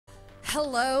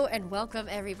Hello and welcome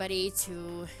everybody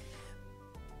to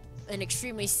an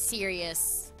extremely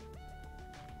serious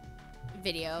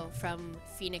video from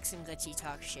Phoenix and Glytchy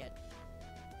Talk Shit.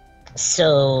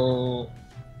 So,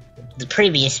 the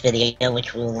previous video,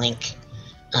 which we'll link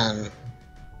in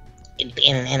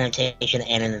an annotation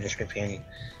and in the description,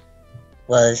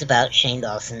 was about Shane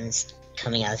Dawson's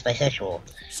coming out as bisexual.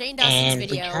 Shane Dawson's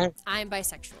video, I'm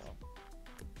bisexual.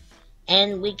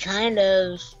 And we kind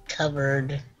of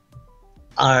covered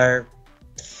our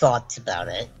thoughts about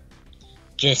it.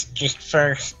 Just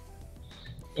first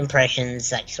impressions,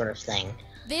 that sort of thing.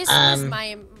 This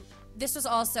was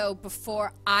also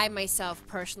before I myself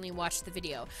personally watched the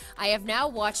video. I have now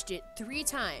watched it 3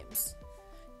 times.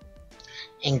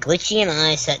 And Glytchy and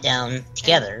I sat down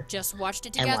together. And just watched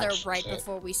it together right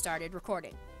before we started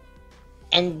recording.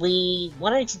 And we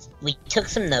took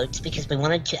some notes because we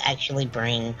wanted to actually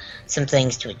bring some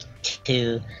things to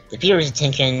the viewers'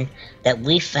 attention that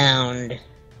we found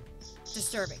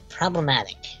disturbing,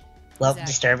 problematic. Well,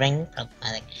 exactly. Disturbing,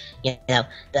 problematic. You know,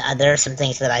 there are some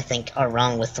things that I think are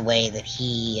wrong with the way that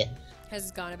he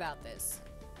has gone about this.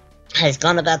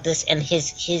 And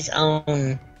his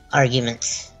own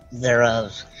arguments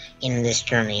thereof in this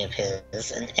journey of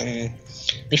his. And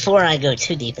before I go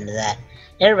too deep into that,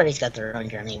 everybody's got their own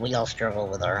journey. We all struggle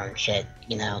with our own shit,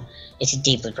 you know. It's a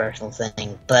deeply personal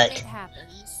thing, but... It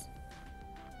happens.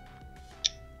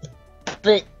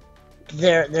 But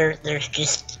there's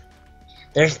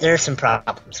some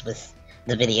problems with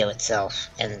the video itself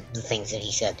and the things that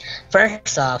he said.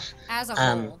 First off... As a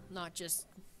whole, not just...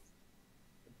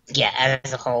 Yeah,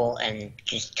 as a whole, and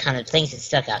just kind of things that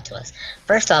stuck out to us.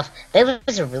 First off, there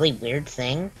was a really weird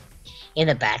thing in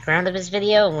the background of his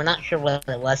video, and we're not sure what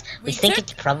it was. We think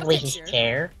it's probably his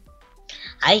chair.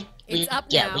 We took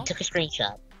a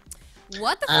screenshot.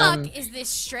 What the fuck is this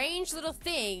strange little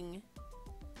thing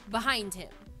behind him?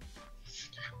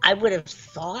 I would have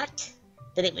thought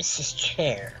that it was his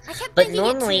chair. I kept but thinking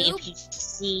normally, it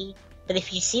too.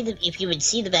 if you would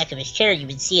see the back of his chair, you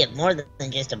would see it more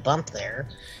than just a bump there.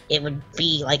 It would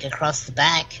be like across the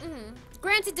back. Mm-hmm.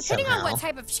 Granted, depending on what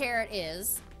type of chair it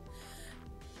is,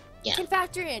 can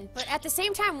factor in. But at the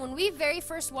same time, when we very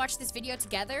first watched this video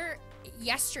together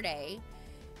yesterday,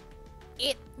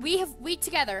 we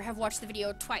together have watched the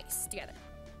video twice together.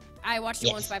 I watched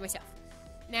it once by myself.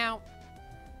 Now,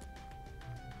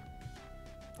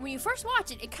 when you first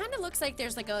watch it, it kind of looks like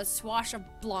there's like a swash of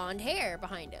blonde hair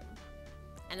behind him.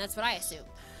 And that's what I assume.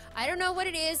 I don't know what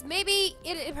it is. Maybe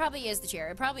it probably is the chair.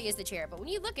 It probably is the chair. But when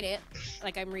you look at it,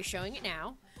 like I'm re-showing it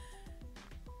now,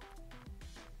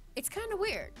 it's kind of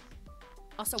weird.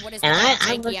 Also, what is that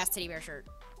janky-ass teddy bear shirt?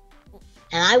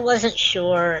 And I wasn't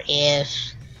sure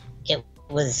if it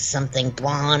was something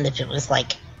blonde, if it was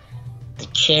like the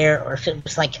chair, or if it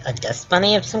was like a dust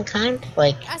bunny of some kind.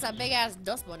 Like, that's a big-ass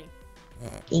dust bunny.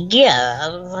 Yeah, I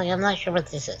was like, I'm not sure what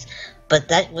this is. But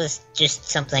that was just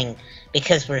something,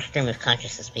 because we're stream of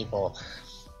consciousness people,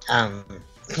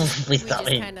 we thought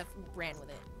we kind of ran with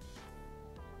it.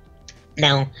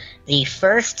 Now, the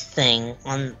first thing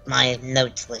on my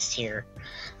notes list here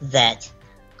that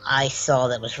I saw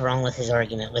that was wrong with his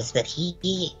argument was that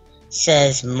he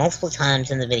says multiple times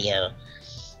in the video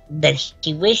that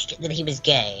he wished that he was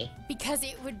gay. Because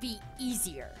it would be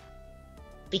easier.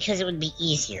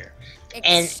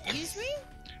 Excuse me?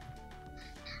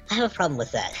 I have a problem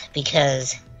with that,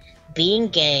 because being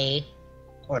gay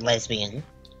or lesbian,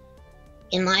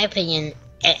 in my opinion,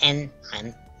 and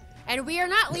we are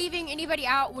not leaving anybody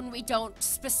out when we don't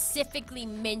specifically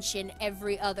mention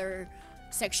every other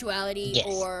sexuality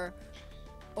or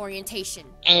orientation.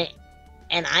 And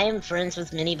I am friends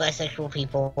with many bisexual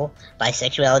people.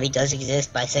 Bisexuality does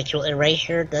exist. Bisexual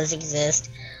erasure does exist.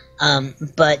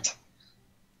 But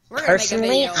we're gonna personally,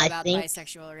 make a video about I think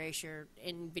bisexual erasure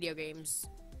in video games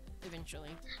eventually.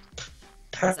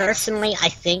 Personally, I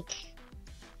think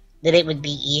that it would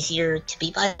be easier to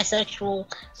be bisexual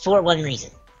for one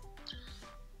reason.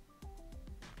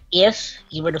 If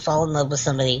you were to fall in love with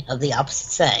somebody of the opposite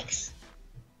sex,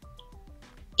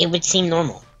 it would seem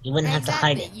normal. You wouldn't have to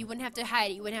hide it. You wouldn't have to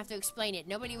hide it. You wouldn't have to explain it.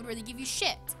 Nobody would really give you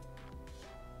shit.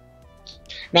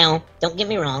 Now, don't get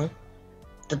me wrong.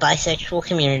 The bisexual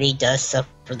community does suffer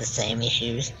the same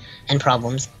issues and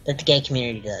problems that the gay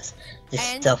community does. The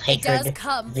self-hatred,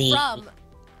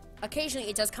 occasionally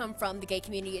it does come from the gay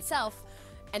community itself,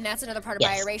 and that's another part of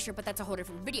bi erasure, but that's a whole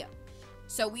different video.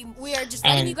 So we are just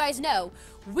letting you guys know,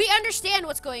 we understand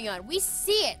what's going on. We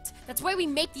see it. That's why we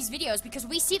make these videos, because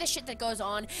we see the shit that goes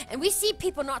on, and we see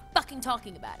people not fucking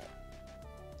talking about it.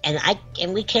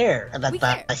 And we care about the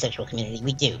bisexual community.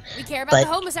 We do. We care about the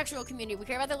homosexual community. We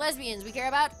care about the lesbians. We care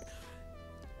about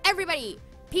everybody.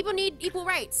 People need equal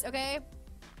rights, okay?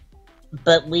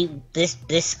 But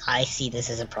I see this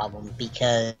as a problem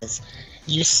because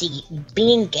you see,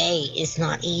 being gay is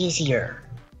not easier.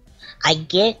 I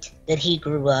get that he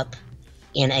grew up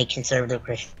in a conservative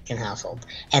Christian household,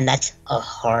 and that's a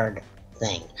hard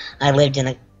thing. I live in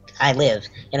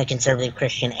a conservative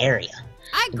Christian area.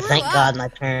 Thank God my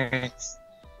parents.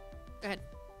 Go ahead.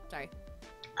 Sorry.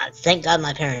 Thank God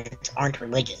my parents aren't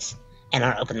religious and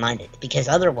are open-minded, because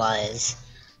otherwise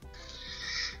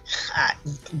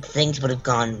things would have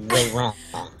gone way wrong.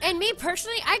 And me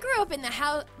personally, I grew up in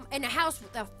a house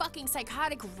with a fucking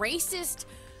psychotic, racist,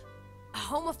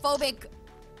 homophobic,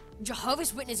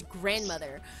 Jehovah's Witness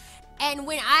grandmother. And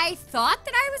when I thought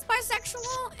that I was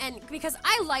bisexual, and because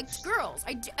I liked girls,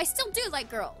 I still do like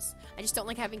girls. I just don't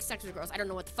like having sex with girls. I don't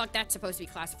know what the fuck that's supposed to be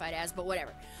classified as, but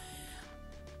whatever.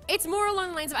 It's more along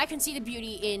the lines of I can see the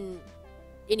beauty in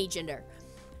any gender.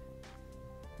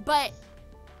 But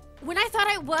when I thought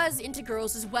I was into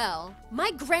girls as well,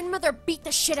 my grandmother beat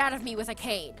the shit out of me with a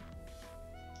cane.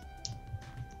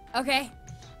 Okay?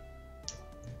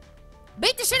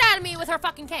 Beat the shit out of me with her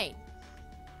fucking cane.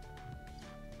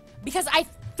 Because I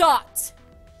thought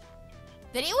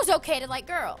that it was okay to like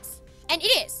girls. And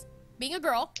it is. Being a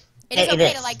girl, it is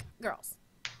okay to like girls.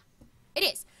 It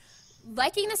is.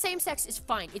 Liking the same sex is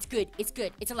fine. It's good. It's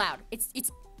good. It's allowed.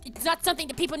 It's not something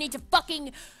that people need to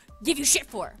fucking give you shit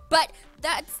for. But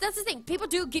that's the thing. People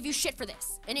do give you shit for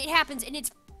this. And it happens, and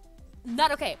it's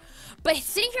not okay. But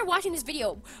sitting here watching this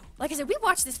video, like I said, I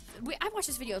watched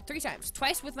this video 3 times.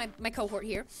 Twice with my cohort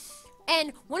here.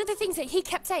 And one of the things that he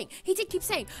kept saying, he did keep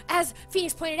saying, as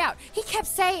Phoenix pointed out, he kept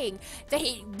saying that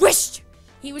he wished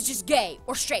he was just gay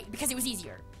or straight because it was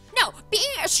easier. No, being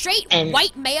a straight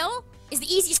white male is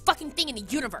the easiest fucking thing in the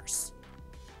universe.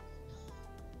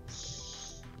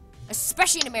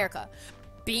 Especially in America.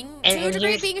 Being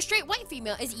a straight white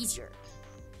female is easier.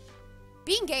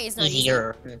 Being gay is not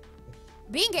easier.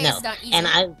 Being gay is not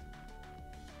easier.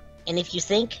 And if you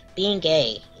think being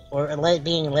gay or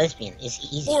being a lesbian is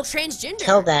easy, or transgender,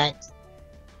 tell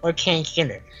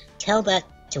that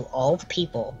to all the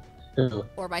people who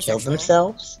killed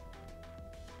themselves,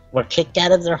 were kicked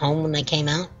out of their home when they came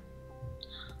out,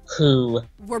 who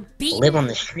live on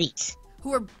the streets, who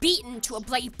were beaten to a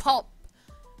bloody pulp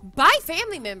by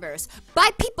family members, by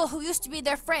people who used to be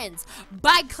their friends,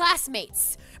 by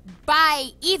classmates, by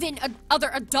even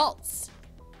other adults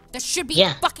that should be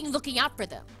fucking looking out for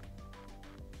them.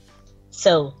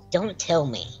 So don't tell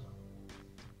me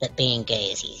that being gay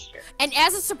is easier. And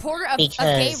as a supporter of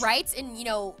gay rights and, you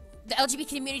know, the LGBT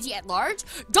community at large,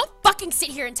 don't fucking sit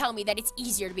here and tell me that it's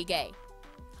easier to be gay.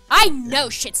 I know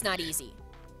shit's not easy.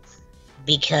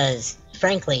 Because,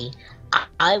 frankly,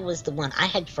 I was the one. I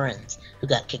had friends who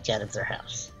got kicked out of their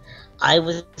house. I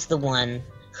was the one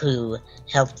who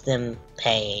helped them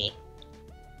pay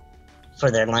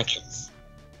for their lunches.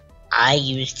 I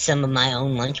used some of my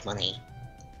own lunch money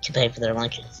to pay for their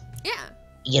lunches. Yeah.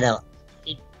 You know,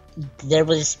 there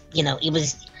was, you know,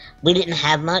 we didn't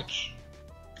have much,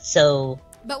 so...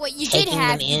 But what you did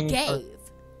have, you gave.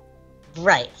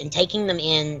 Right, and taking them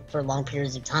in for long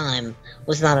periods of time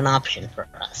was not an option for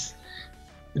us.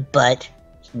 But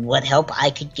what help I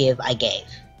could give, I gave.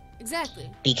 Exactly.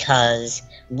 Because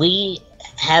we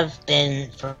have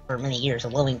been, for many years, a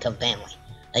low-income family.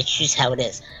 That's just how it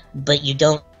is. But you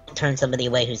don't turn somebody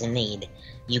away who's in need.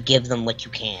 You give them what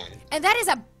you can. And that is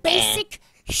a basic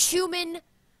human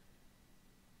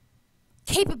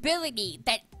capability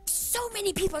that so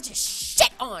many people just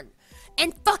shit on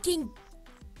and fucking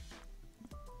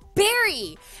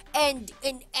bury and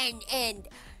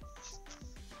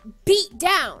beat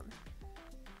down.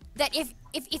 That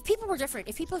if people were different,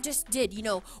 if people just did, you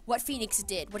know, what Phoenix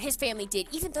did, what his family did,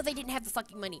 even though they didn't have the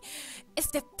fucking money,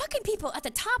 if the fucking people at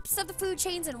the tops of the food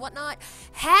chains and whatnot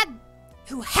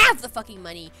who have the fucking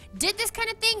money, did this kind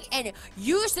of thing and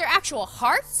used their actual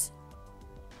hearts,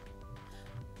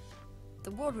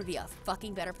 the world would be a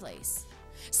fucking better place.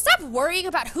 Stop worrying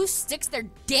about who sticks their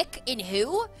dick in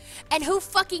who, and who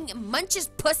fucking munches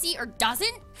pussy or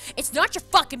doesn't. It's not your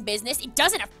fucking business. It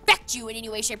doesn't affect you in any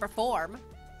way, shape, or form.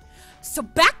 So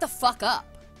back the fuck up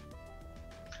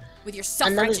with your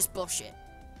self-righteous bullshit.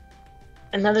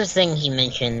 Another thing he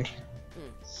mentioned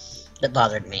that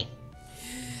bothered me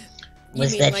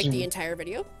was that the entire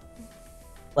video?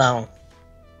 Well,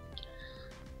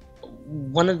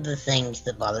 one of the things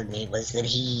that bothered me was that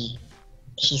he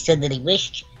said that he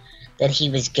wished that he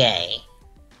was gay,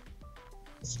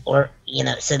 or, you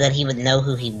know, so that he would know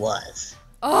who he was.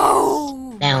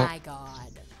 Oh my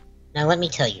god. Now let me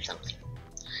tell you something,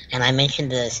 and I mentioned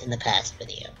this in the past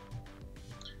video.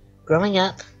 Growing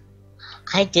up,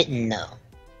 I didn't know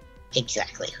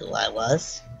exactly who I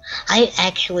was. I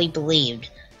actually believed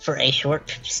for a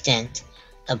short stint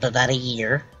of about a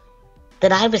year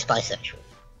that I was bisexual.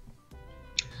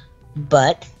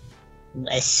 But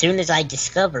as soon as I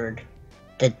discovered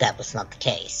that that was not the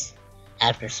case,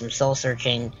 after some soul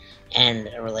searching and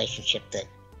a relationship that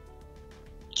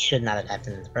should not have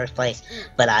happened in the first place,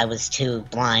 but I was too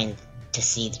blind to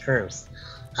see the truth.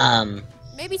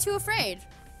 Maybe too afraid.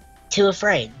 Too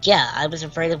afraid. Yeah, I was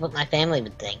afraid of what my family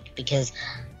would think, because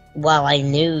while I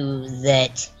knew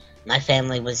that my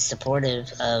family was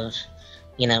supportive of,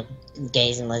 you know,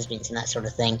 gays and lesbians and that sort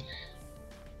of thing,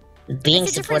 being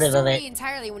supportive of it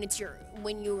entirely when it's you're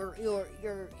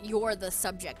the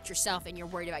subject yourself and you're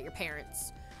worried about your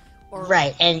parents or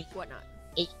right, and whatnot.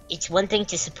 It's one thing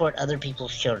to support other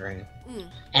people's children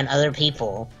and other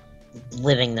people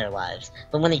living their lives,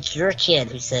 but when it's your kid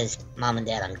who says, "Mom and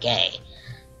Dad, I'm gay,"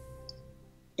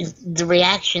 the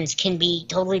reactions can be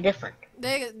totally different.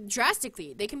 They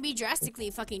can be drastically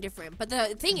fucking different. But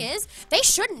the thing is, they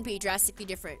shouldn't be drastically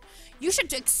different. You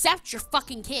should accept your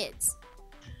fucking kids.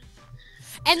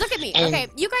 And look at me. Okay,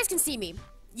 you guys can see me.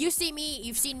 You see me.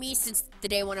 You've seen me since the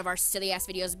day one of our silly ass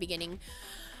videos beginning.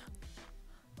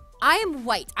 I am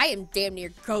white. I am damn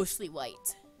near ghostly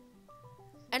white.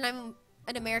 And I'm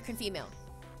an American female.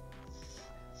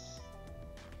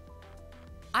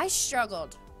 I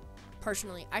struggled,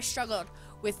 personally. I struggled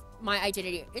with my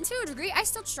identity. And to a degree, I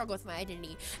still struggle with my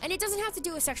identity. And it doesn't have to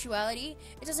do with sexuality.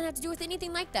 It doesn't have to do with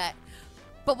anything like that.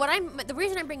 But the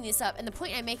reason I'm bringing this up, and the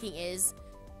point I'm making is,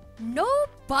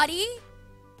 nobody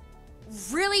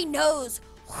really knows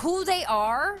who they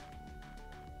are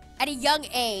at a young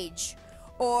age,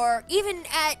 or even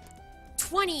at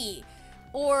 20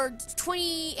 or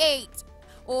 28,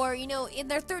 or, you know, in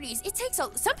their 30s. It takes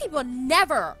some people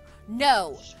never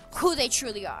know who they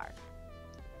truly are.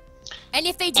 And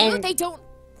if they do,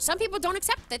 some people don't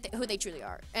accept who they truly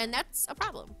are. And that's a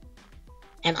problem.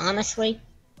 And honestly,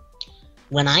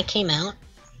 when I came out,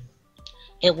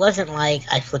 it wasn't like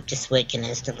I flipped a switch and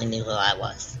instantly knew who I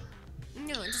was.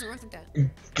 No, it doesn't work like that.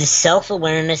 The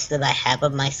self-awareness that I have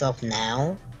of myself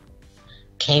now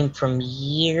came from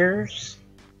years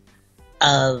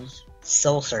of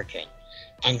soul-searching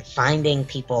and finding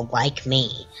people like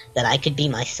me that I could be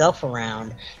myself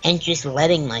around and just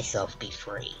letting myself be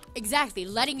free. Exactly,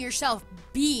 letting yourself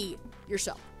be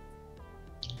yourself.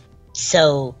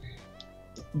 So,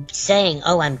 saying,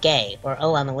 "Oh, I'm gay," or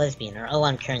 "Oh, I'm a lesbian," or "Oh,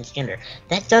 I'm transgender,"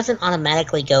 that doesn't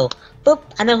automatically go, "Boop,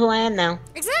 I know who I am now."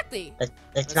 Exactly. But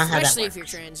that's not how that works. Especially if you're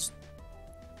trans.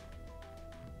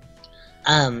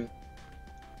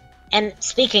 And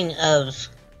speaking of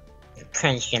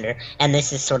transgender, and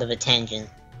this is sort of a tangent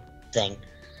thing,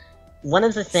 one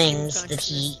of the things that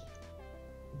he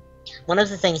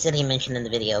mentioned in the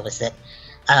video was that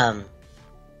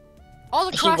all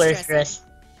the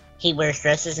he wears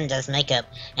dresses and does makeup,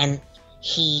 and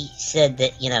he said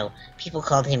that, you know, people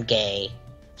called him gay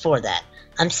for that.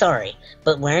 I'm sorry,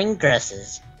 but wearing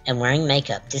dresses and wearing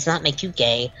makeup does not make you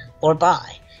gay or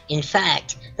bi. In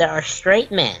fact, there are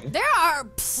straight men. There are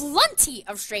plenty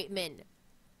of straight men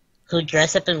who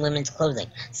dress up in women's clothing.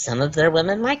 Some of their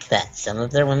women like that. Some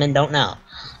of their women don't know.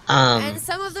 And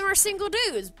some of them are single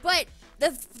dudes. But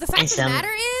the fact of the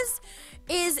matter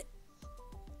is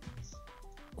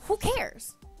who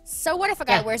cares? So what if a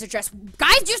guy wears a dress?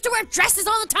 Guys used to wear dresses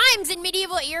all the times in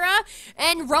medieval era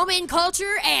and Roman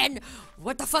culture, and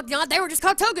what the fuck not? They were just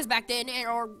called togas back then,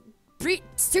 or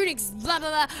tunics, blah blah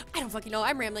blah. I don't fucking know.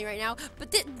 I'm rambling right now,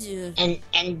 but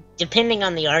and depending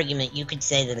on the argument, you could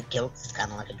say that a kilt is kind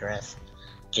of like a dress.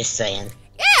 Just saying.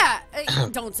 Yeah,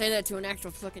 don't say that to an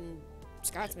actual fucking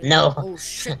Scotsman. No. Oh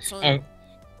shit, son.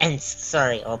 And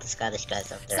sorry, all the Scottish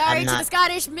guys out there. Sorry to the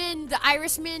Scottish men, the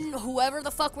Irishmen, whoever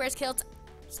the fuck wears kilts.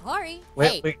 Sorry.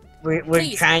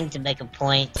 We're trying to make a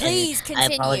point. Please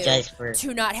continue I apologize for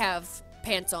to not have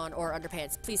pants on or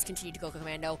underpants. Please continue to go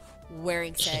commando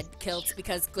wearing said kilts,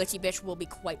 because Glytchy bitch will be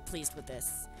quite pleased with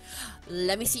this.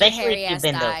 Let me see your hairy ass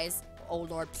thighs. Oh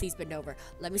lord, please bend over.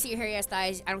 Let me see your hairy ass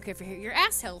thighs. I don't care if your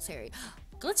ass hell's hairy.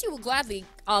 Glytchy will gladly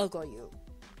algo you.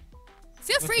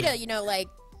 Feel free to, you know, like,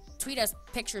 tweet us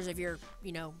pictures of your,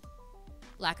 you know,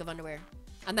 lack of underwear.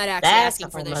 I'm not actually asking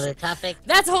for this.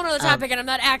 That's a whole other topic, and I'm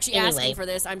not actually asking for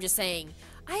this. I'm just saying,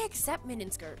 I accept men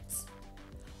in skirts.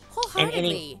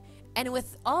 Wholeheartedly. And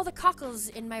with all the cockles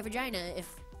in my vagina, if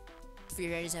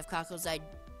vaginas have cockles,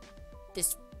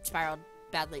 this spiraled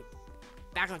badly.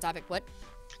 Back on topic, what?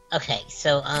 Okay,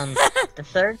 so, the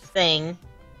third thing,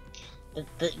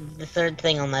 the third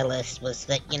thing on my list was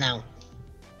that, you know,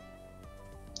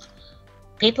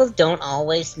 people don't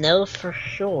always know for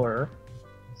sure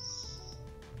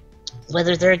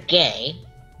whether they're gay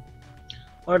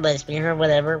or lesbian or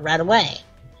whatever, right away.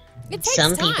 It takes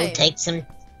Some time.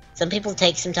 people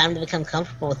take some time to become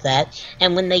comfortable with that,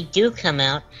 and when they do come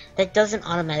out, that doesn't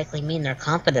automatically mean they're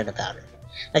confident about it.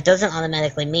 That doesn't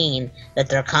automatically mean that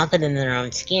they're confident in their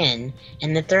own skin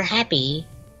and that they're happy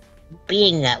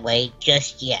being that way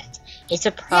just yet. It's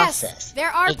a process. Yes, there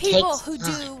are people who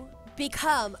do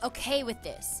become okay with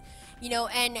this, you know,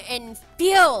 and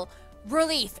feel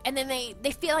relief, and then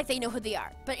they feel like they know who they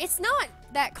are. But it's not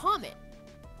that common.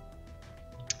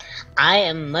 I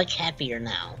am much happier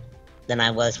now than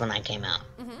I was when I came out.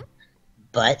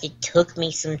 But it took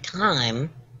me some time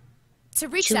to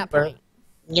reach that point.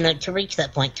 You know, to reach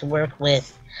that point, to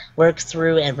work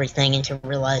through everything and to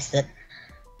realize that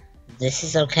this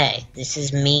is okay. This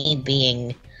is me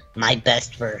being my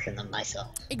best version of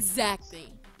myself.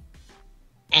 Exactly.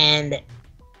 And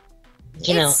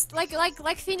you know,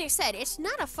 like Phoenix said, it's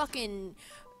not a fucking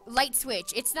light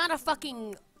switch. It's not a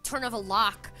fucking turn of a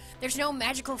lock. There's no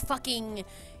magical fucking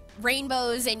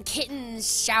rainbows and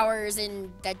kittens showers,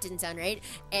 and that didn't sound right.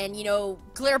 And you know,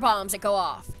 glitter bombs that go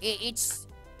off.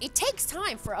 It takes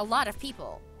time for a lot of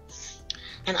people.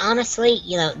 And honestly,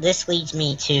 you know, this leads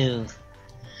me to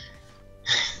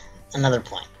another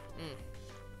point.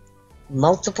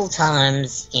 Multiple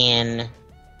times in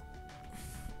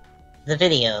the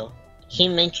video, he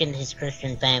mentioned his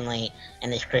Christian family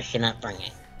and his Christian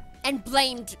upbringing. And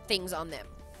blamed things on them.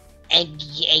 And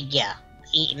yeah,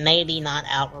 maybe not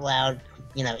out loud,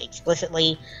 you know,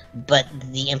 explicitly, but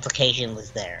the implication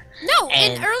was there. No,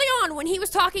 and early on when he was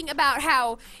talking about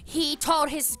how he told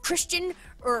his Christian,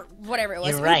 or whatever it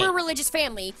was, uber religious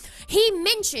family, he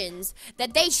mentions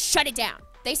that they shut it down.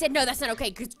 They said, no, that's not okay,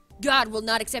 because God will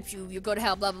not accept you, you'll go to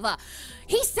hell, blah, blah, blah.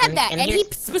 He said that, and he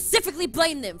specifically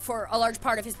blamed them for a large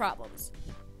part of his problems.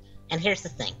 And here's the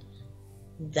thing.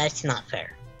 That's not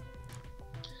fair.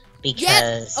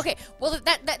 Because... Yeah, okay, well,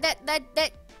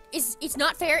 that is, it's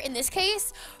not fair in this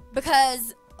case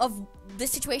because of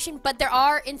this situation, but there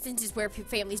are instances where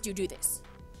families do this.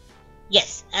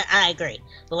 Yes, I agree.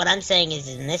 But what I'm saying is,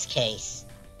 in this case,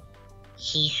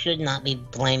 he should not be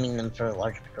blaming them for a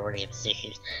large majority of his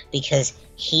issues, because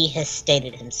he has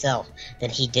stated himself that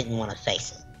he didn't want to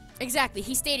face it. Exactly.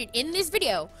 He stated in this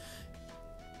video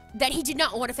that he did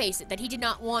not want to face it, that he did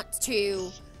not want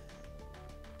to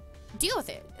deal with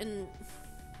it.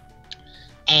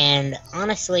 And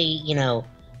honestly, you know,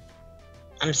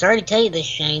 I'm sorry to tell you this,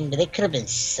 Shane, but it could have been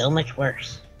so much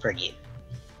worse for you.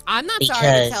 I'm not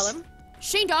sorry to tell him.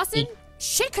 Shane Dawson,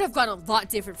 shit could have gone a lot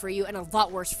different for you and a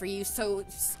lot worse for you. So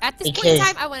at this point in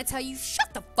time, I want to tell you,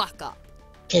 shut the fuck up.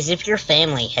 Because if your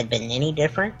family had been any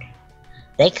different,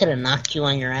 they could have knocked you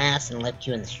on your ass and left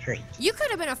you in the street. You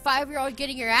could have been a 5-year-old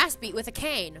getting your ass beat with a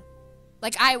cane.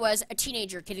 Like I was a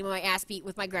teenager getting my ass beat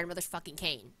with my grandmother's fucking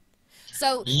cane.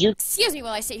 So, excuse me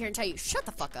while I sit here and tell you, shut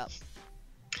the fuck up.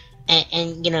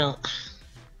 And you know,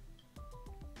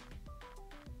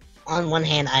 on one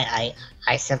hand, I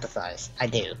sympathize. I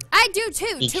do. I do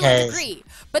too, to a degree.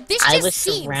 But this just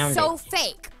seems so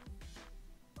fake.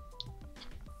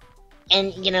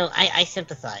 And, you know, I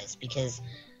sympathize because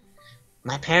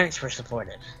my parents were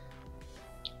supportive.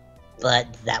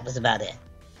 But that was about it.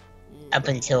 Up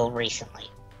until recently.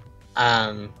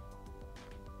 And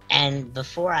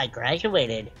before I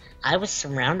graduated, I was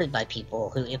surrounded by people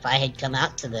who, if I had come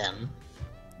out to them,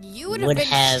 you would have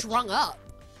been strung up.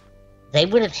 They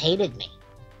would have hated me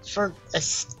for a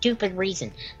stupid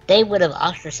reason. They would have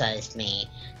ostracized me.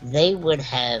 They would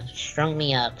have strung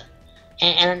me up.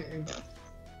 And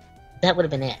that would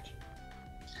have been it.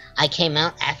 I came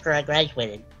out after I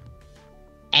graduated,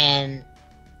 and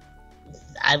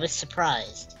I was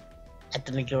surprised at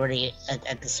the majority,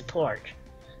 at the support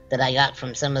that I got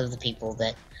from some of the people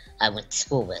that I went to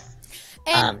school with.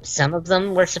 Some of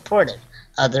them were supportive.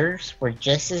 Others were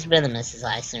just as venomous as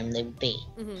I assumed they would be.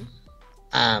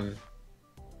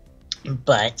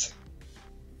 But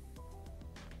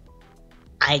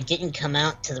I didn't come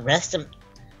out to the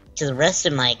rest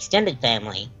of my extended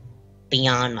family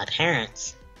beyond my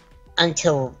parents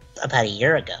until about a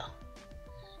year ago,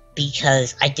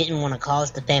 because I didn't want to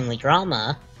cause the family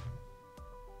drama,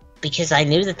 because I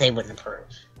knew that they wouldn't approve.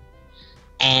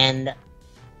 And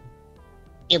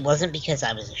it wasn't because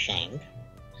I was ashamed,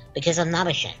 because I'm not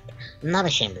ashamed. I'm not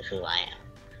ashamed of who I am,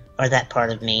 or that part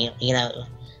of me, you know.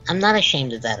 I'm not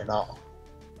ashamed of that at all.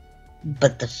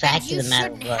 But the fact of the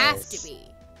matter was... have to be.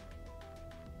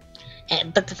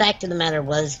 But the fact of the matter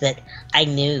was that I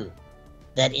knew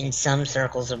that in some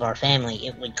circles of our family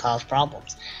it would cause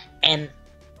problems. And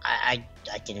I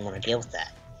didn't want to deal with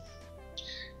that.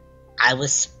 I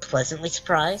was pleasantly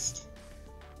surprised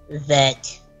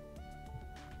that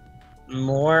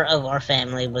more of our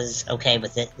family was okay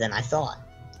with it than I thought.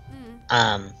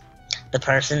 The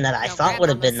person that I thought would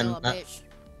have been the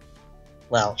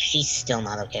well, she's still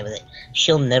not okay with it.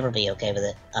 She'll never be okay with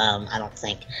it, I don't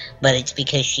think. But it's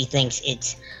because she thinks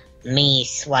it's me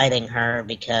slighting her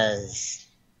because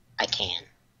I can.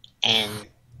 And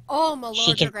oh my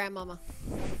lord, your grandmama.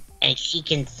 And she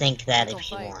can think that if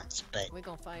she wants, but we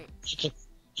gonna fight.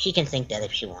 She can think that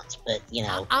if she wants, but you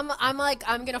know. I'm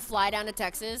gonna fly down to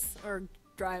Texas or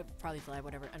probably fly,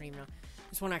 whatever. I don't even know.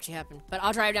 This won't actually happen, but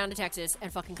I'll drive down to Texas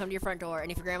and fucking come to your front door. And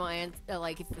if your grandma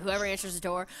if whoever answers the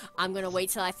door, I'm gonna wait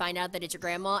till I find out that it's your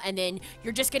grandma, and then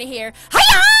you're just gonna hear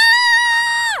hiya,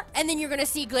 and then you're gonna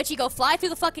see Glytchy go fly through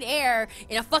the fucking air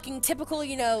in a fucking typical,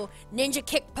 ninja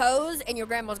kick pose, and your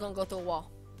grandma's gonna go through a wall.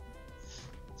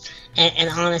 And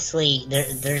honestly,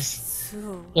 there's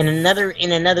in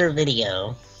another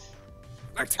video,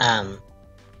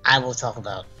 I will talk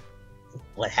about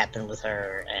what happened with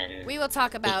her, and we will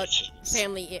talk about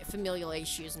familial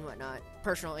issues and whatnot,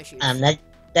 personal issues.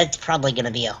 That's probably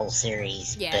gonna be a whole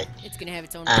series. Yeah, but, it's gonna have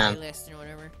its own playlist and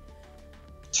whatever.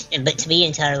 But to be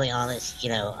entirely honest,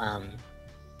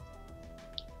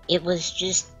 it was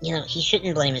just, he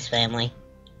shouldn't blame his family,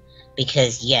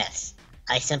 because yes,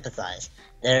 I sympathize.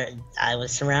 I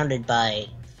was surrounded by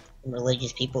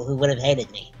religious people who would have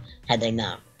hated me had they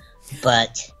known,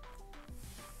 but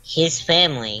his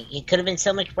family, it could have been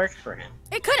so much worse for him.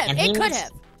 It could have. It could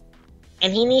have.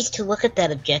 And he needs to look at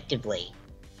that objectively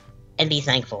and be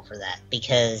thankful for that,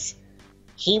 because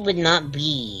he would not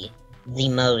be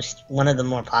one of the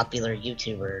more popular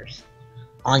YouTubers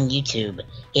on YouTube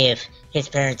if his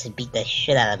parents had beat the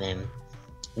shit out of him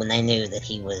when they knew that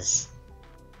he was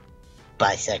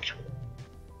bisexual.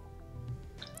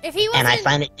 If he wasn't...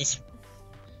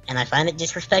 And I find it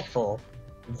disrespectful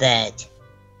that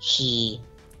he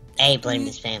blamed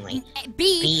his family.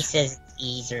 B says it's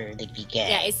easier to be gay.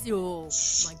 Yeah, oh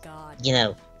my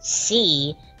god.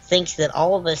 C thinks that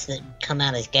all of us that come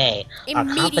out as gay are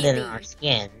confident in our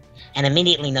skin and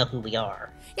immediately know who we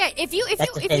are. Yeah, if you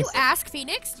ask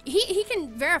Phoenix, he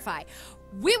can verify.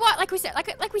 Like we said,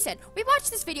 we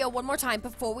watched this video one more time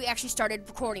before we actually started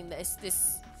recording this,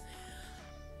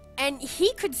 and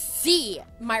he could see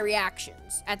my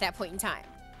reactions at that point in time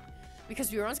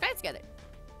because we were on Skype together.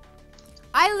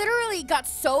 I literally got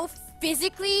so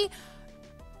physically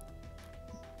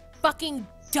fucking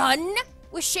done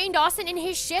with Shane Dawson and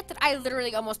his shit that I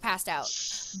literally almost passed out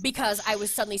because I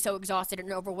was suddenly so exhausted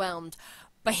and overwhelmed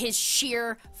by his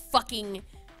sheer fucking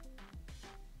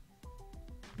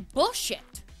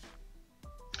bullshit.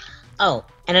 Oh,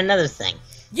 and another thing.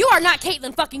 You are not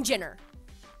Caitlyn fucking Jenner.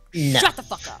 No. Shut the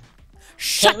fuck up.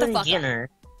 Shut the fuck Jenner, up.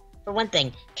 For one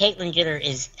thing, Caitlyn Jenner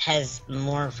has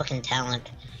more fucking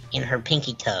talent in her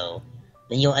pinky toe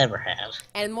than you'll ever have.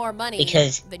 And more money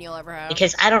than you'll ever have.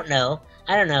 Because I don't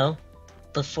know,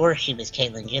 before she was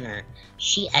Caitlyn Jenner,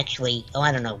 she actually,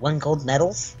 won gold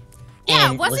medals?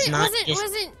 Yeah, and wasn't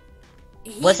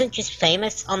just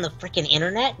famous on the freaking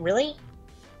internet, really?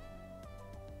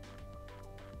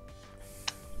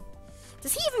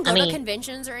 Does he even go to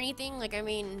conventions or anything?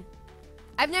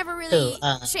 I've never really...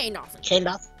 Shane Dawson. Shane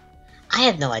Dawson? I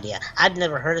have no idea. I've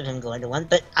never heard of him going to one,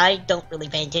 but I don't really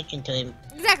pay attention to him.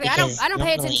 Exactly, I don't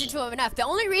pay attention to him enough. The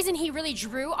only reason he really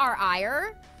drew our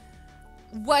ire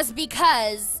was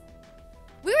because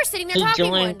we were sitting there talking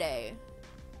one day.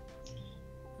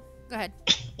 Go ahead.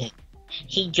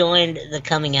 He joined the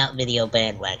coming out video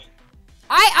bandwagon.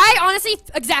 I honestly,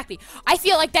 exactly. I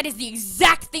feel like that is the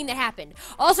exact thing that happened.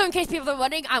 Also, in case people are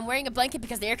wondering, I'm wearing a blanket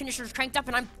because the air conditioner is cranked up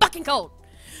and I'm fucking cold.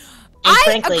 And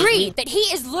frankly, I agree that he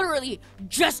is literally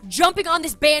just jumping on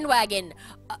this bandwagon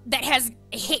that has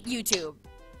hit YouTube.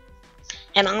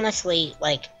 And honestly,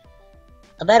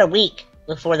 about a week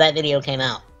before that video came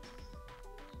out,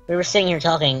 we were sitting here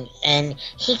talking, and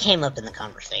he came up in the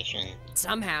conversation.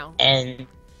 Somehow. And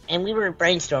we were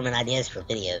brainstorming ideas for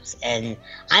videos, and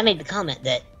I made the comment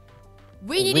that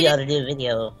we ought to do a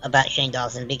video about Shane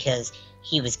Dawson because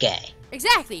he was gay.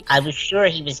 Exactly. I was sure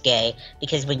he was gay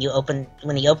because when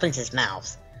he opens his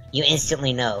mouth, you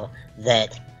instantly know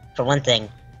that, for one thing,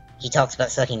 he talks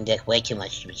about sucking dick way too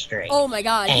much to be straight. Oh my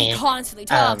god, he constantly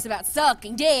talks about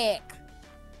sucking dick.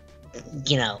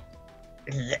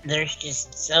 There's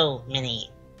just so many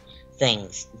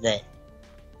things that...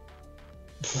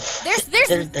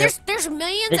 There's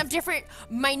millions of different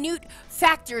minute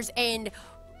factors and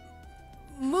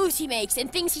moves he makes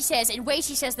and things he says and ways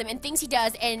he says them and things he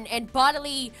does and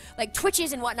bodily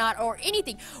twitches and whatnot or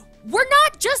anything. We're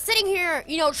not just sitting here,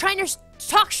 trying to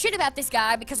talk shit about this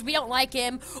guy because we don't like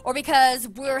him or because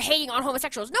we're hating on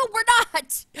homosexuals. No, we're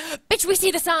not. Bitch, we see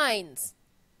the signs.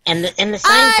 And the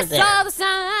signs are there. I saw the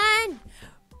sign!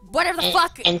 Whatever the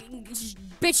fuck. And,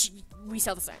 bitch, we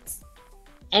sell the signs.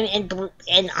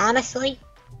 And honestly,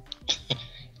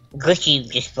 Glytchy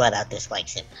just flat out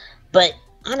dislikes him. But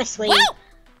honestly... Well,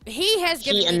 he has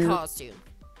given me cause to.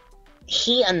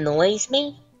 He annoys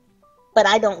me, but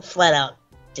I don't flat out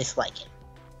dislike him.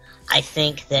 I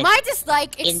think that... My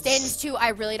dislike extends to I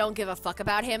really don't give a fuck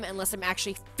about him unless I'm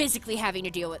actually physically having to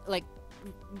deal with, like,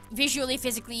 visually,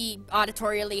 physically,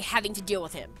 auditorially having to deal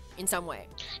with him in some way.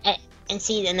 And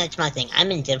see, and that's my thing.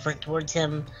 I'm indifferent towards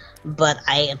him, but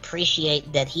I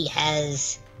appreciate that he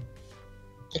has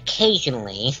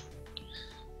occasionally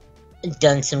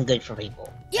done some good for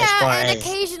people. Yeah, as far and as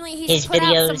occasionally he's his put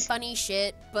videos, out some funny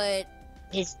shit, but...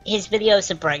 His videos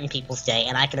have brightened people's day,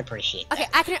 and I can appreciate that.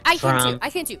 Okay, I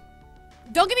can too.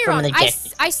 Don't get me wrong,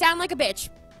 I sound like a bitch.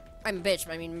 I'm a bitch,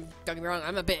 I mean, don't get me wrong,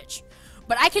 I'm a bitch.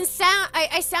 But I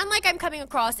sound like I'm coming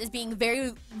across as being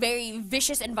very, very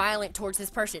vicious and violent towards this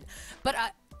person. But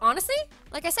honestly,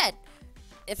 like I said,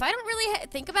 if I don't really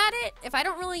think about it, if I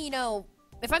don't really,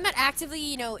 if I'm not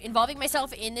actively, involving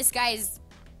myself in this guy's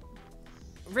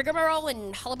rigmarole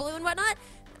and hullabaloo and whatnot,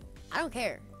 I don't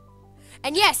care.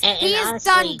 And yes, he has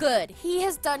done good. He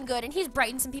has done good, and he's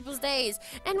brightened some people's days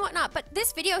and whatnot. But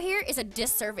this video here is a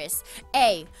disservice.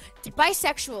 To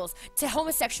bisexuals, to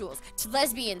homosexuals, to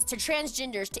lesbians, to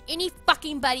transgenders, to any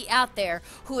fucking buddy out there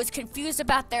who is confused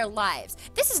about their lives.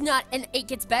 This is not an It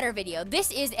Gets Better video.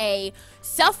 This is a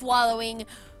self-wallowing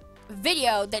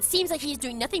video that seems like he's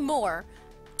doing nothing more.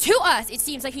 To us, it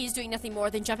seems like he's doing nothing more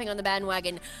than jumping on the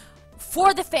bandwagon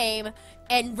for the fame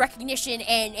and recognition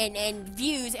and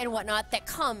views and whatnot that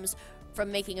comes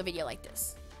from making a video like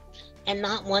this. And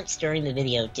not once during the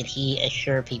video did he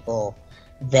assure people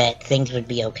that things would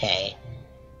be okay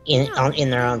in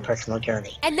their own personal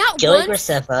journey. And not Joey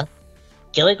Graceffa,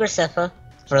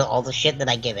 for all the shit that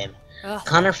I give him. Ugh.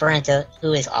 Connor Ferranta,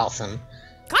 who is awesome.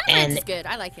 Connor Ferranta's good.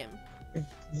 I like him.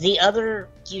 The other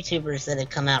YouTubers that have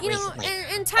come out recently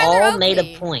and Tyler all Oakley. made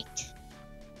a point.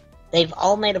 They've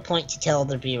all made a point to tell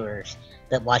their viewers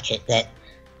that watch it that,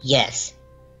 yes,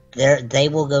 they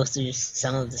will go through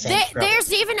some of the same struggles.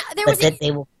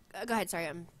 Go ahead, sorry.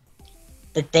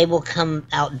 That they will come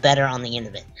out better on the end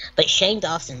of it. But Shane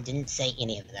Dawson didn't say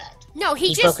any of that. No,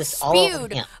 he just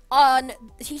spewed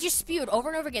over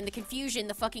and over again the confusion,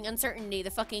 the fucking uncertainty,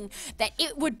 the fucking that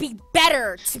it would be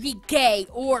better to be gay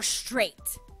or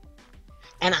straight.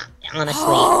 And honestly,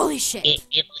 holy shit,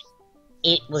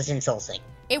 it was insulting.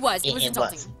 It was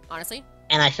insulting, honestly.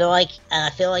 And I feel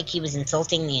like he was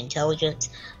insulting the intelligence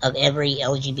of every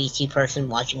LGBT person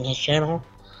watching his channel.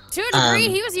 To a degree,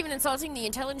 he was even insulting the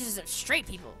intelligence of straight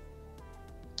people.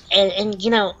 And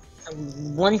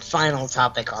one final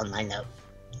topic on my note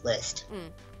list.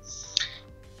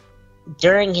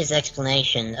 During his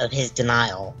explanation of his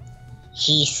denial,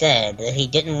 he said that he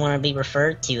didn't want to be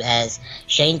referred to as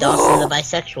Shane Dawson, the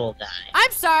bisexual guy.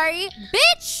 I'm sorry,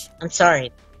 bitch! I'm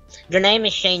sorry. Your name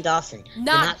is Shane Dawson. You're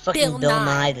not fucking Bill Nye,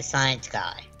 Nye, the science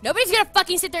guy. Nobody's gonna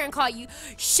fucking sit there and call you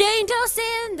Shane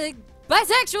Dawson, the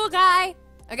bisexual guy.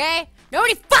 Okay?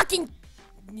 Nobody fucking...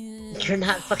 You're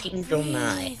not fucking Bill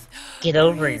Nye. Get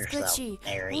over yourself,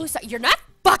 Larry. You're not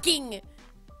fucking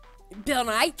Bill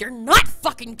Nye. You're not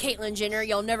fucking Caitlyn Jenner.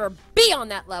 You'll never be on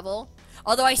that level.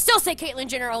 Although I still say Caitlyn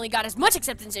Jenner only got as much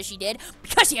acceptance as she did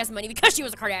because she has money, because she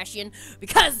was a Kardashian,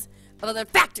 because of other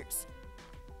factors.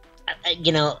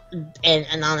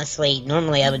 And honestly,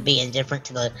 normally I would be indifferent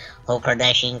to the whole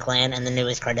Kardashian clan and the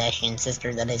newest Kardashian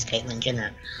sister that is Caitlyn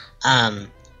Jenner.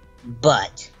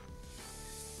 But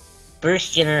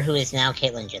Bruce Jenner, who is now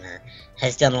Caitlyn Jenner,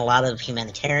 has done a lot of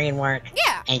humanitarian work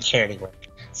and charity work.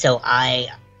 So I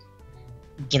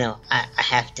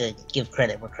have to give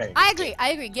credit where credit is due.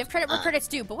 I agree. Give credit where credit's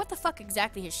due. But what the fuck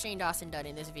exactly has Shane Dawson done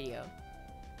in this video?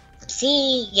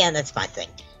 See, yeah, that's my thing.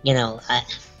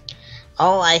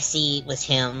 All I see was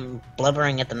him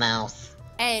blubbering at the mouth.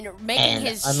 And making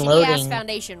his shitty-ass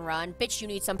foundation run. Bitch, you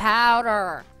need some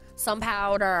powder. Some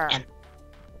powder. And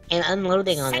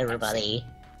unloading on everybody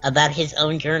about his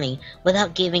own journey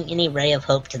without giving any ray of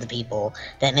hope to the people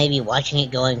that may be watching it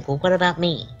going, well, what about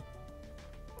me?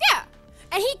 Yeah.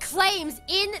 And he claims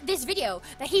in this video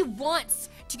that he wants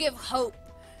to give hope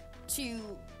to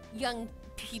young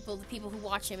people, the people who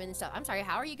watch him and stuff. I'm sorry,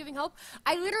 how are you giving hope?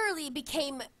 I literally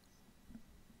became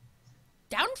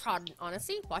downtrodden,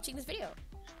 honestly, watching this video.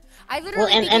 I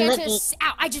literally began to...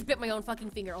 Ow, I just bit my own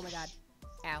fucking finger. Oh my god.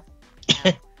 Ow.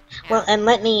 Ow. Well, and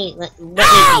let me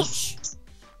Ouch!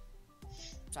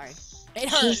 Sorry. It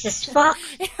hurt. Jesus fuck.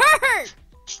 It hurt!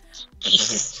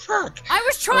 Jesus fuck. I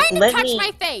was trying to touch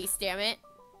my face, damn it.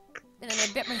 And then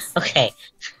I bit myself. Okay.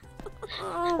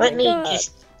 Oh let me God.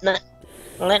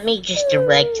 let me just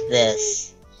direct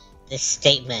this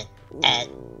statement at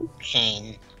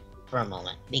Shane for a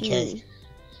moment, because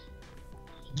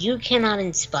you cannot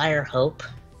inspire hope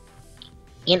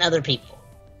in other people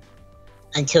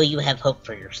until you have hope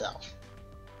for yourself.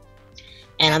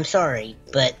 And I'm sorry,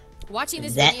 but watching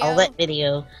this all that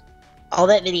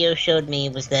video showed me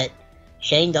was that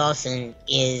Shane Dawson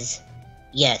is,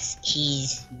 yes,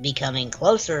 he's becoming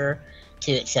closer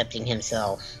to accepting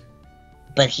himself,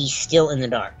 but he's still in the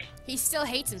dark. He still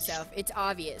hates himself. It's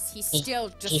obvious. He's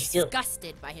still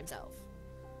disgusted by himself.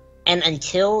 And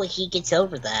until he gets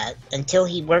over that, until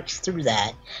he works through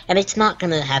that, and it's not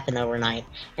going to happen overnight,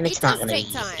 and it's not going to be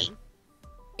easy. Time.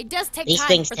 It does take These time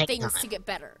things for take things time. to get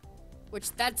better,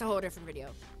 which that's a whole different video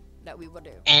that we will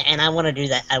do. And I want to do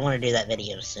that. I want to do that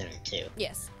video soon too.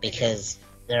 Yes. Because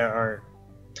there are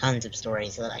tons of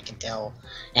stories that I can tell,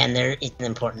 and it's an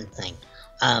important thing.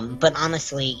 But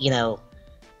honestly, you know,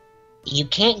 you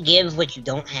can't give what you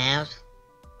don't have.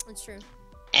 That's true.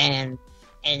 And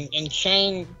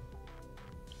Shane,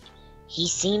 he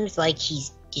seems like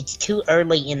it's too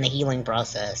early in the healing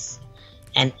process,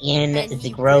 and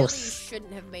the growth. Really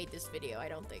shouldn't have made this video, I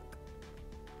don't think.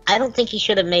 I don't think he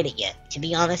should have made it yet, to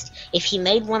be honest. If he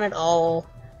made one at all,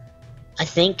 I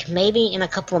think maybe in a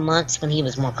couple of months when he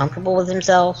was more comfortable with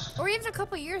himself. Or even a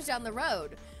couple of years down the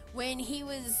road, when he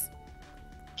was...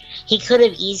 He could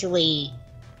have easily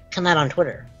come out on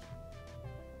Twitter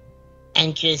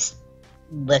and just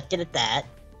left it at that.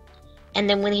 And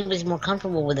then when he was more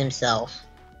comfortable with himself...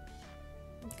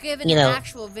 given an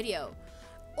actual video.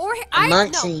 Or,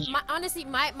 honestly,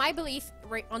 my belief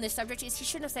right on this subject is he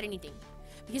shouldn't have said anything.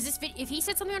 Because if he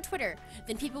said something on Twitter,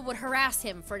 then people would harass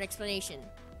him for an explanation.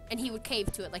 And he would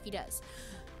cave to it like he does.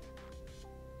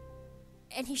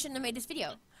 And he shouldn't have made this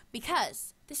video.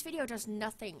 Because this video does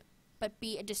nothing but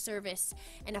be a disservice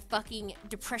and a fucking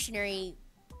depressionary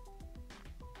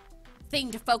thing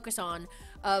to focus on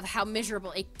of how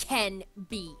miserable it can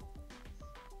be.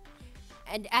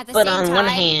 And at the same time, one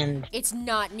hand, it's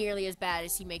not nearly as bad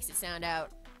as he makes it sound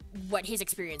out what his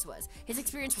experience was. His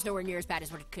experience was nowhere near as bad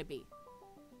as what it could be.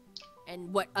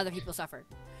 And what other people suffered.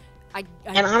 I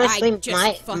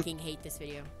just fucking hate this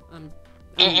video.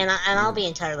 And I'll be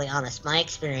entirely honest, my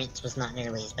experience was not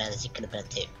nearly as bad as it could have been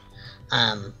too.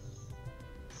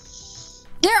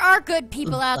 There are good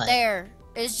people out there.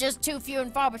 It's just too few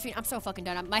and far between. I'm so fucking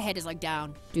done. My head is like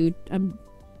down. Dude, I'm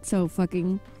so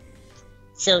fucking...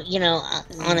 So, you know,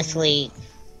 honestly,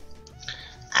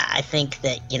 I think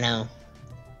that, you know,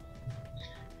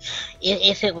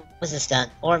 if it was a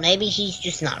stunt, or maybe he's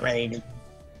just not ready to,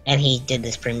 and he did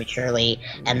this prematurely,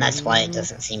 and that's why it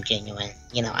doesn't seem genuine.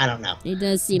 You know, I don't know. It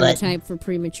does seem the type for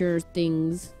premature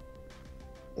things.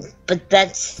 But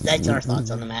that's our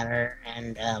thoughts on the matter,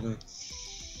 and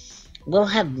we'll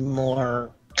have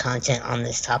more content on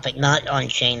this topic, not on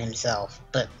Shane himself,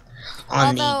 but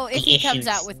on the if he issues comes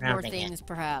out with more surrounding things,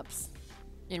 perhaps,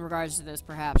 in regards to this,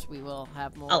 perhaps we will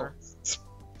have more. Oh,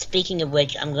 speaking of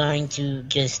which, I'm going to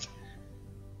just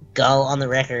go on the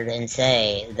record and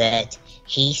say that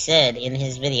he said in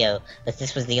his video that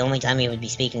this was the only time he would be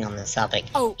speaking on this topic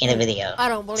in a video. I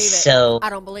don't believe it. So, I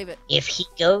don't believe it. If he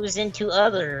goes into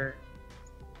other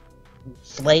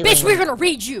flailing... Bitch, we're gonna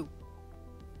read you!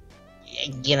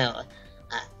 You know,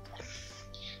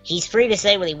 he's free to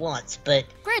say what he wants, but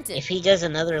granted, if he does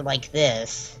another like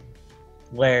this,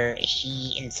 where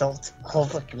he insults whole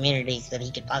communities that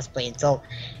he could possibly insult,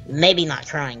 maybe not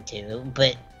trying to,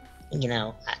 but, you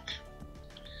know,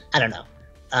 I don't know.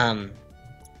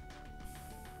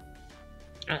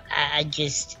 I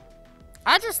just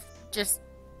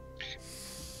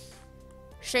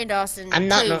Shane Dawson, I'm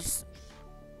not please,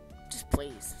 just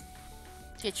please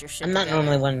get your shit I'm not together.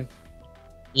 normally one.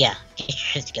 Yeah, get your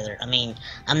shit together. I mean,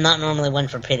 I'm not normally one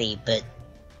for pity, but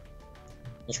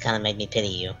this kind of made me pity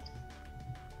you.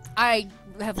 I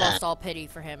have lost all pity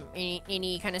for him.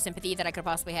 Any kind of sympathy that I could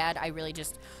possibly had. I really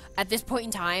just, at this point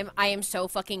in time, I am so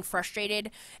fucking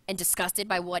frustrated and disgusted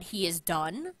by what he has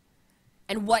done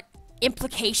and what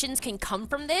implications can come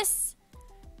from this,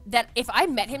 that if I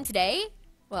met him today,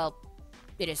 well,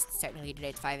 it is technically today,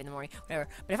 it's 5 in the morning, whatever,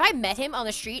 but if I met him on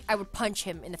the street, I would punch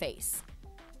him in the face.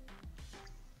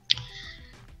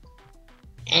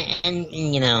 And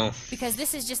you know, because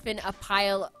this has just been a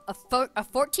pile of a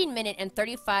 14-minute and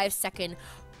 35-second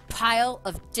pile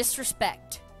of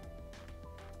disrespect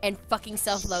and fucking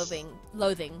self-loathing,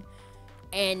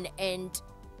 and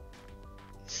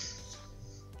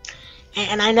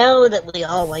I know that we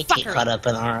all like to get caught up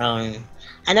in our own.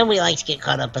 I know we like to get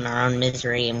caught up in our own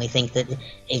misery, and we think that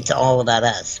it's all about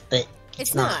us, but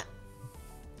it's not.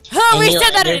 Oh, we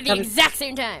said that at the exact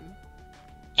same time.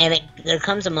 And there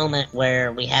comes a moment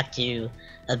where we have to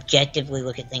objectively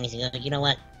look at things and go, you know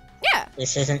what? Yeah.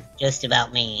 This isn't just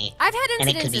about me. I've had incidences and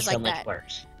it could be so like much that.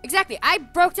 worse. Exactly. I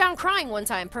broke down crying one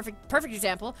time. Perfect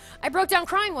example. I broke down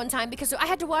crying one time because I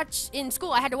had to watch, in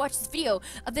school, I had to watch this video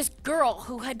of this girl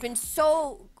who had been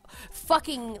so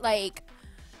fucking, like,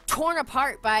 torn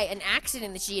apart by an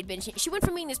accident that she had been. She went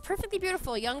from being this perfectly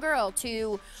beautiful young girl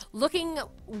to looking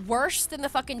worse than the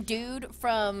fucking dude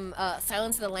from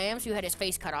Silence of the Lambs who had his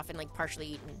face cut off and, like, partially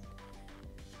eaten.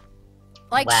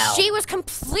 Like, wow. She was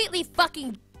completely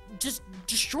fucking just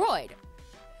destroyed.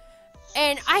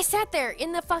 And I sat there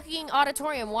in the fucking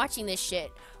auditorium watching this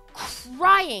shit,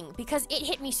 crying because it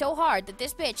hit me so hard that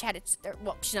this bitch had its,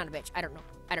 well, she's not a bitch. I don't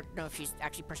know if she's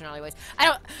actually personality-wise.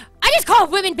 I just call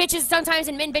women bitches sometimes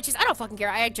and men bitches. I don't fucking care.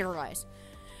 I generalize.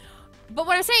 But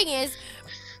what I'm saying is,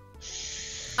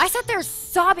 I sat there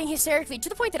sobbing hysterically to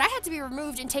the point that I had to be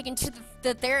removed and taken to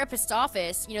the therapist's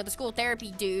office, you know, the school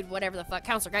therapy dude, whatever the fuck,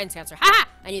 counselor, guidance counselor. Ha!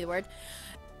 I knew the word.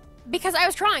 Because I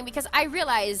was crying because I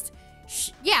realized,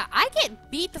 yeah, I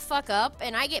get beat the fuck up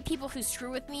and I get people who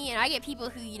screw with me and I get people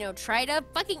who, you know, try to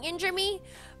fucking injure me,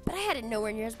 but I had it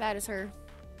nowhere near as bad as her.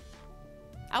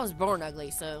 I was born ugly,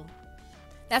 so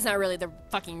that's not really the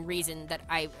fucking reason that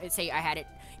I say I had it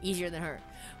easier than her.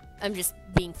 I'm just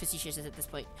being facetious at this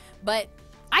point. But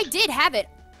I did have it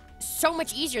so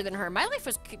much easier than her. My life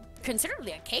was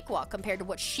considerably a cakewalk compared to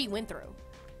what she went through.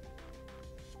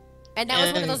 And that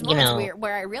was one of those moments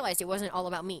where I realized it wasn't all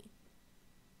about me.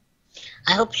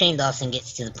 I hope Shane Dawson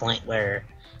gets to the point where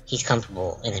he's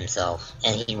comfortable in himself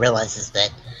and he realizes that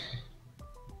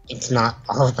it's not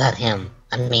all about him.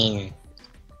 I mean,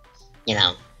 you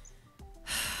know,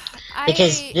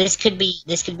 because this could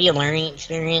be a learning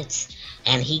experience,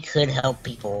 and he could help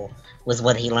people with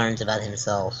what he learns about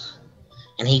himself,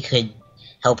 and he could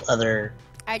help other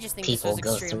people. I just think this was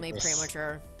extremely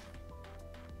premature.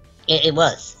 It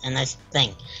was, and that's the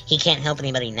thing. He can't help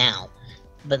anybody now,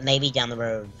 but maybe down the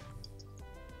road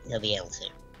he'll be able to.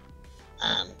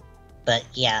 But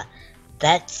yeah,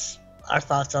 that's our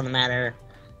thoughts on the matter.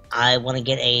 I want to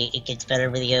get a It Gets Better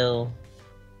video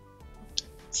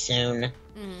soon,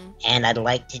 and I'd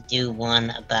like to do one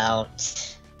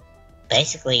about,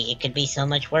 basically, it could be so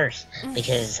much worse,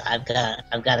 because I've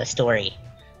got a story,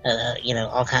 you know,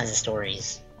 all kinds of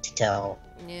stories to tell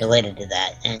related to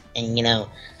that, and you know,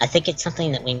 I think it's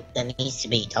something that needs to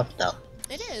be talked about.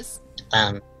 It is.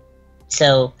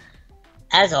 So,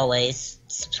 as always,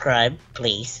 subscribe,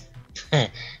 please.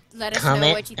 Let us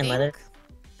know what you think.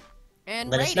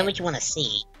 Let us know what you want to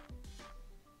see.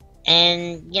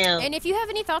 And, you know... And if you have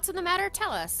any thoughts on the matter,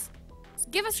 tell us.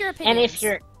 Give us your opinions.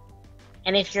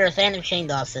 And if you're a fan of Shane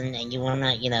Dawson and you want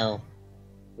to, you know,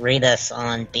 rate us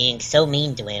on being so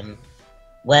mean to him,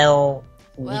 well,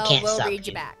 we can't stop read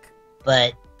you back.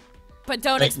 But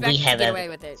don't expect to get away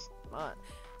with it.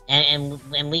 And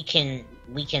we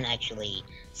can actually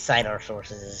cite our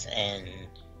sources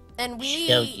and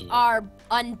we are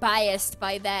unbiased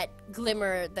by that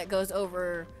glimmer that goes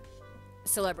over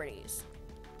celebrities.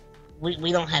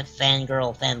 We don't have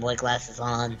fangirl, fanboy glasses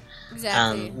on.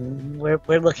 Exactly.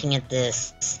 We're looking at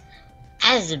this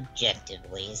as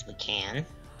objectively as we can.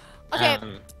 Okay,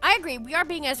 I agree. We are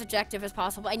being as objective as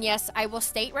possible. And yes, I will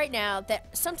state right now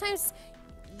that sometimes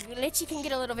Glytchy can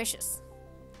get a little vicious.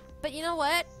 But you know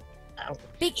what?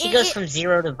 She goes from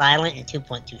 0 to violent in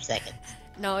 2.2 seconds.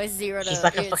 No, it's 0 to... She's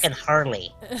like a fucking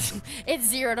Harley. It's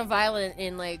 0 to violent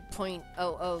in like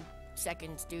 0.00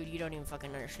 seconds, dude. You don't even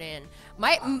fucking understand.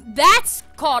 That's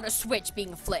called a switch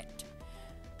being flipped.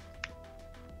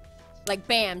 Like,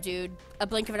 bam, dude. A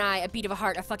blink of an eye, a beat of a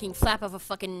heart, a fucking flap of a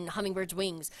fucking hummingbird's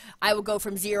wings. I will go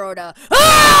from 0 to...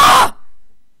 Ah!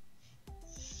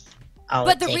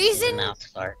 But the reason...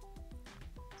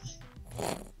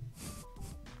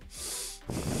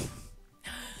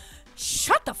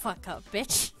 Shut the fuck up,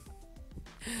 bitch.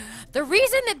 The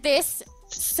reason that this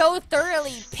so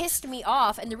thoroughly pissed me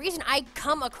off, and the reason I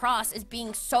come across as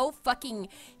being so fucking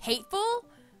hateful,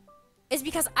 is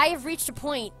because I have reached a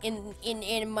point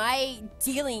in my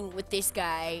dealing with this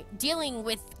guy, dealing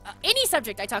with any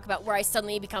subject I talk about, where I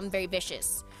suddenly become very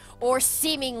vicious, or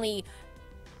seemingly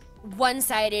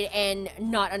one-sided and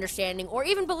not understanding, or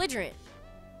even belligerent,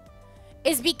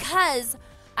 is because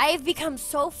I've become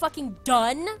so fucking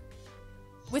done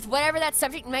with whatever that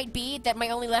subject might be that my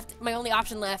only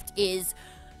option left is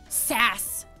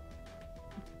sass,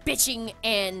 bitching,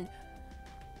 and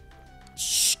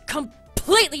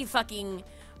completely fucking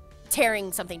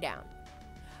tearing something down.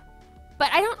 But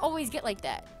I don't always get like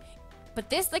that. But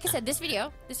this, like I said, this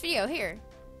video here,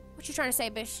 what you trying to say,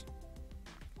 bitch?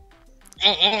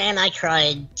 and I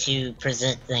tried to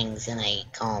present things in a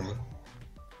calm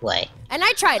way. And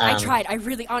I tried. I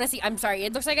really, honestly, I'm sorry.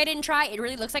 It looks like I didn't try. It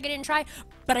really looks like I didn't try,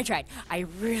 but I tried. I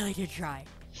really did try.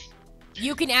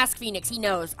 You can ask Phoenix. He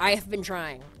knows. I have been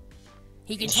trying.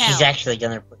 He can tell. He's actually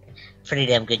done a pretty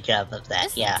damn good job of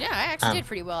that. Yeah. Yeah, I actually did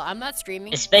pretty well. I'm not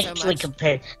screaming. Especially so much.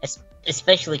 compared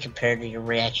to your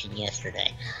reaction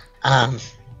yesterday. And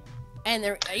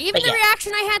even the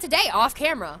reaction I had today off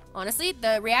camera. Honestly,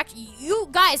 the reaction, you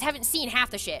guys haven't seen half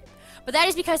the shit. But that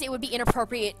is because it would be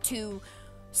inappropriate to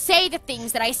say the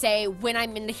things that I say when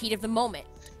I'm in the heat of the moment.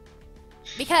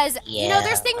 Because you know,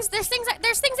 there's things that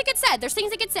get said. There's things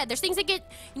that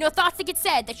get, you know, thoughts that get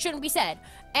said that shouldn't be said.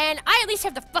 And I at least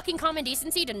have the fucking common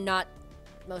decency to not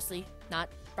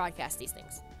broadcast these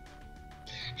things.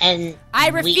 And I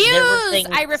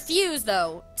refuse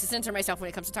though to censor myself when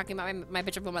it comes to talking about my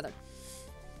bitch of a mother.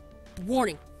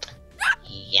 Warning.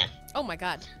 Yeah. Oh my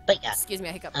god. But yeah. Excuse me,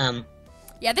 I hiccup.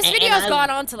 Yeah, this video's gone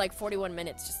on to like 41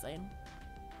 minutes, just saying.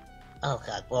 Oh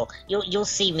god, well, you'll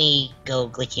see me go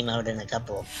glitchy mode in a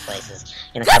couple of places.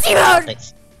 In a glitchy couple of mode!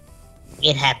 topics.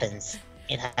 It happens.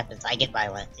 It happens. I get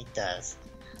violent. It does.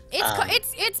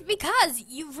 It's because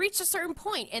you've reached a certain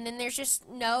point, and then there's just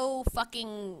no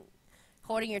fucking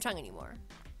holding your tongue anymore.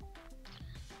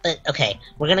 But okay,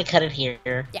 we're gonna cut it here.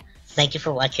 Yeah. Thank you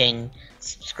for watching.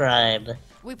 Subscribe.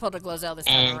 We pulled a Glozell this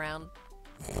time around.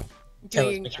 Tell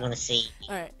us what you want to see.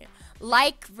 All right.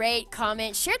 Like, rate,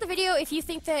 comment, share the video if you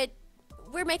think that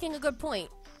we're making a good point.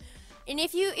 And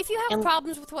if you have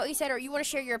problems with what we said or you want to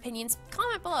share your opinions,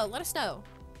 comment below. Let us know.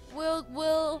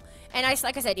 And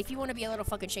like I said, if you want to be a little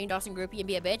fucking Shane Dawson groupie and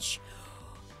be a bitch,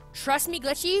 trust me,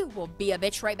 Glytchy will be a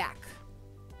bitch right back.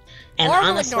 And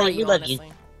honestly, we love you.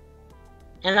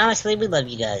 And honestly, we love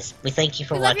you guys. We thank you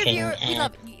for watching.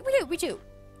 We do.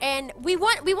 And we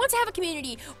want to have a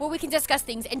community where we can discuss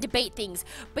things and debate things.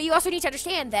 But you also need to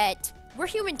understand that we're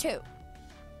human too.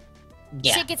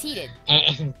 Yeah. Shit gets heated.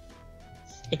 And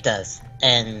it does.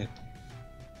 And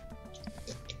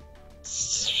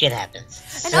shit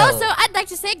happens. And also, I'd like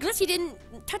to say Glytchy didn't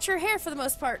touch her hair for the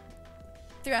most part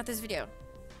throughout this video.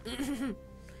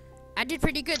 I did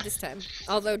pretty good this time.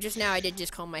 Although just now I did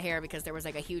just comb my hair because there was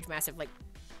like a huge, massive like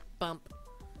bump.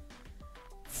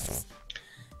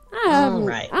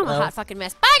 Alright. I'm a hot fucking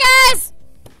mess. Bye, guys!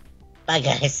 Bye,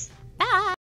 guys.